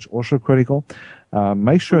sleep. That's also critical.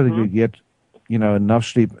 Make sure that you get, enough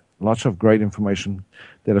sleep. Lots of great information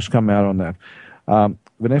that has come out on that.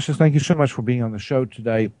 Vanessa, thank you so much for being on the show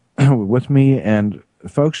today with me. And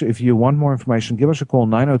folks, if you want more information, give us a call,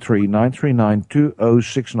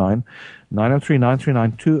 903-939-2069,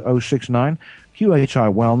 903-939-2069,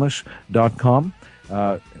 QHIWellness.com.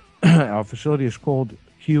 Our facility is called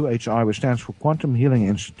QHI, which stands for Quantum Healing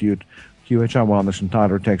Institute, QHI Wellness in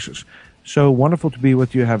Tyler, Texas. So wonderful to be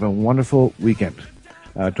with you. Have a wonderful weekend.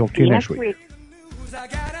 Talk to you next week.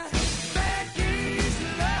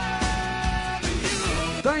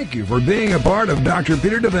 Thank you for being a part of Dr.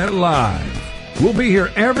 Peter DeVette Live. We'll be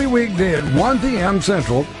here every weekday at 1 p.m.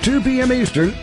 Central, 2 p.m. Eastern,